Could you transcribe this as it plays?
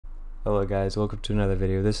Hello guys, welcome to another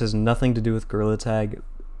video. This has nothing to do with Gorilla Tag,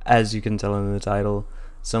 as you can tell in the title.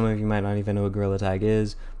 Some of you might not even know what Gorilla Tag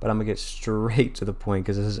is, but I'm gonna get straight to the point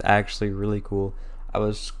because this is actually really cool. I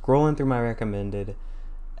was scrolling through my recommended,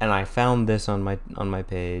 and I found this on my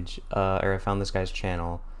page, or I found this guy's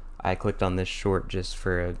channel. I clicked on this short just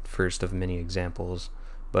for a first of many examples,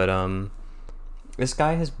 but this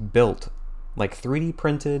guy has built, like 3D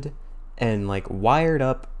printed, and like wired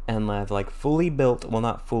up, and like fully built, well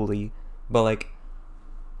not fully, but like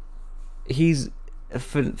he's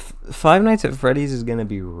Five Nights at Freddy's is gonna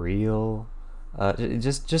be real.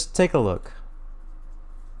 Just take a look.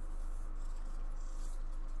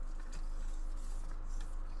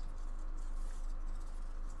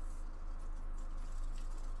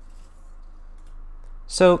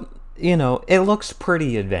 So, you know, it looks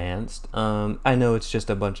pretty advanced. I know it's just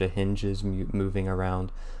a bunch of hinges moving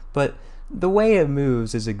around, but the way it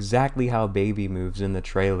moves is exactly how Baby moves in the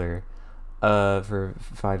trailer for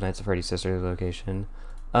Five Nights at Freddy's Sister Location.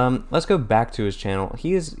 Let's go back to his channel.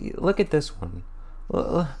 Look at this one.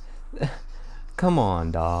 Come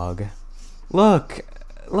on, dog. Look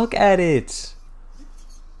at it.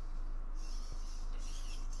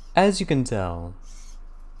 As you can tell,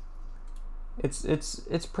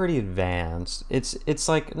 it's pretty advanced. It's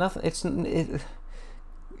like nothing.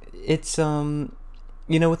 It's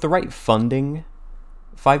you know, with the right funding,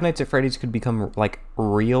 Five Nights at Freddy's could become like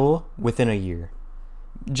real within a year,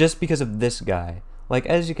 just because of this guy. Like,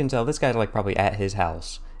 as you can tell, this guy's like probably at his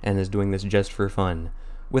house and is doing this just for fun.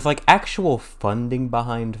 With like actual funding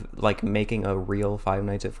behind like making a real Five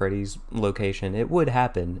Nights at Freddy's location, it would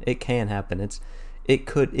happen. It can happen. It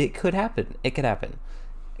could happen. It could happen.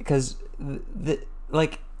 Because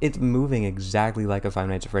like it's moving exactly like a Five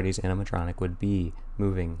Nights at Freddy's animatronic would be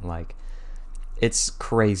moving. Like, it's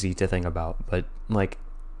crazy to think about, but like,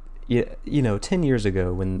 you know, 10 years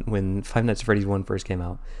ago when Five Nights at Freddy's 1 first came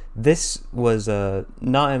out, this was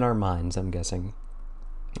not in our minds, I'm guessing,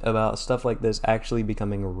 about stuff like this actually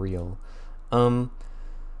becoming real.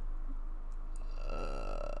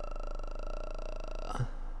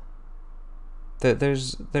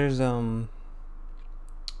 There's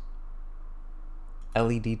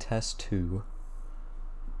LED test 2.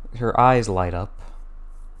 Her eyes light up.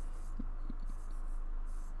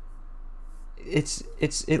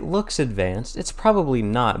 It looks advanced. It's probably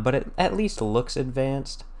not, but it at least looks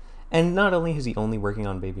advanced. And not only is he only working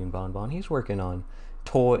on Baby and Bon Bon, he's working on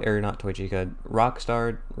not Toy Chica,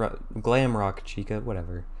 Glam Rock Chica,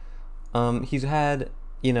 whatever. He's had,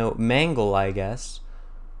 you know, Mangle, I guess,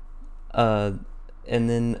 and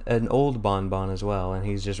then an old Bon Bon as well, and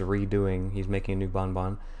he's making a new Bon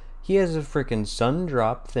Bon. He has a freaking sun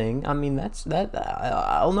drop thing. I mean, I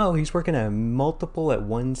don't know. He's working at multiple at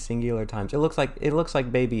one singular times. It looks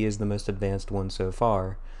like Baby is the most advanced one so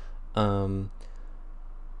far. But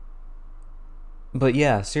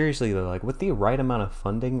yeah, seriously though, like with the right amount of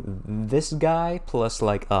funding, this guy plus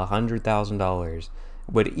like $100,000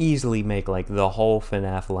 would easily make like the whole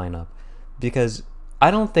FNAF lineup, because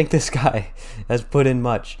I don't think this guy has put in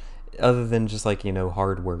much other than just like, you know,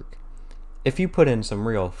 hard work. If you put in some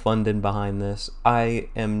real funding behind this, I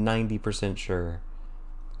am 90% sure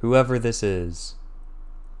whoever this is,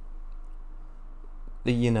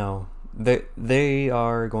 you know, they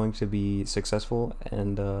are going to be successful,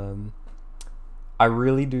 and I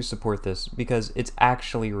really do support this because it's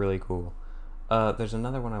actually really cool. There's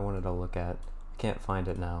another one I wanted to look at. I can't find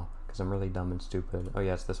it now because I'm really dumb and stupid. Oh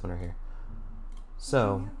yeah, it's this one right here.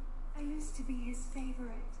 So, I used to be his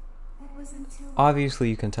favorite. That was until obviously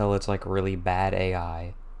you can tell it's like really bad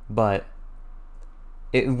AI, but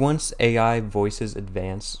once AI voices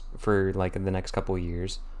advance for like the next couple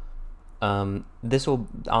years, this will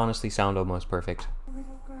honestly sound almost perfect. the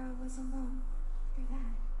little girl was alone. For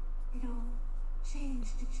that, it all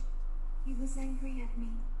changed. He was angry at me,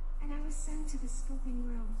 and I was sent to the scoping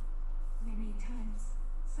room many times.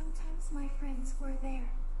 Sometimes my friends were there,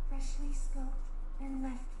 freshly scoped, and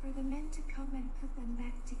left for the men to come and put them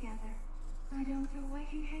back together. I don't know why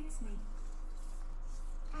he hates me.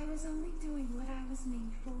 I was only doing what I was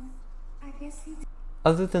named for. I guess he did.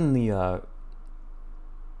 Other than the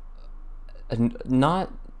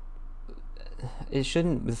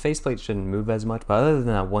the faceplate shouldn't move as much, but other than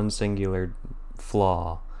that one singular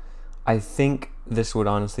flaw, I think this would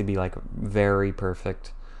honestly be like very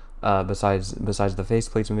perfect. Besides the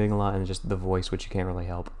faceplates moving a lot and just the voice, which you can't really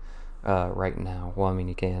help right now. Well, I mean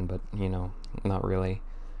you can, but you know, not really.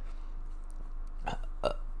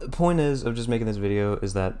 The point is of just making this video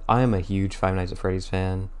is that I am a huge Five Nights at Freddy's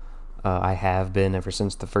fan. I have been ever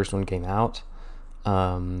since the first one came out.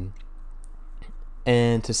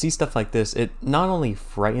 And to see stuff like this, it not only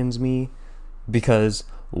frightens me because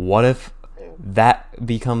what if that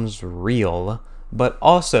becomes real, but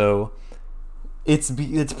also it's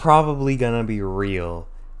probably gonna be real,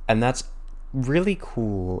 and that's really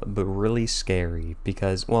cool but really scary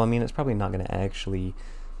because, well, I mean, it's probably not gonna actually,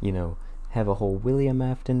 you know, have a whole William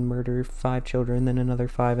Afton murder 5 children, then another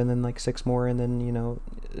 5, and then like 6 more, and then, you know,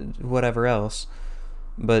 whatever else.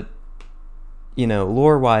 But, you know,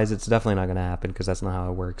 lore wise, it's definitely not gonna happen because that's not how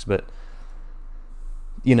it works. But,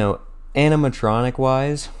 you know, animatronic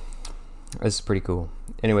wise, this is pretty cool.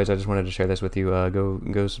 Anyways, I just wanted to share this with you.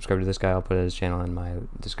 Go subscribe to this guy. I'll put his channel in my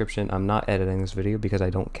description. I'm not editing this video because I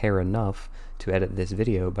don't care enough to edit this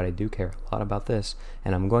video, but I do care a lot about this,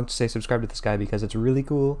 and I'm going to say subscribe to this guy because it's really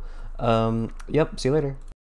cool. Yep, see you later.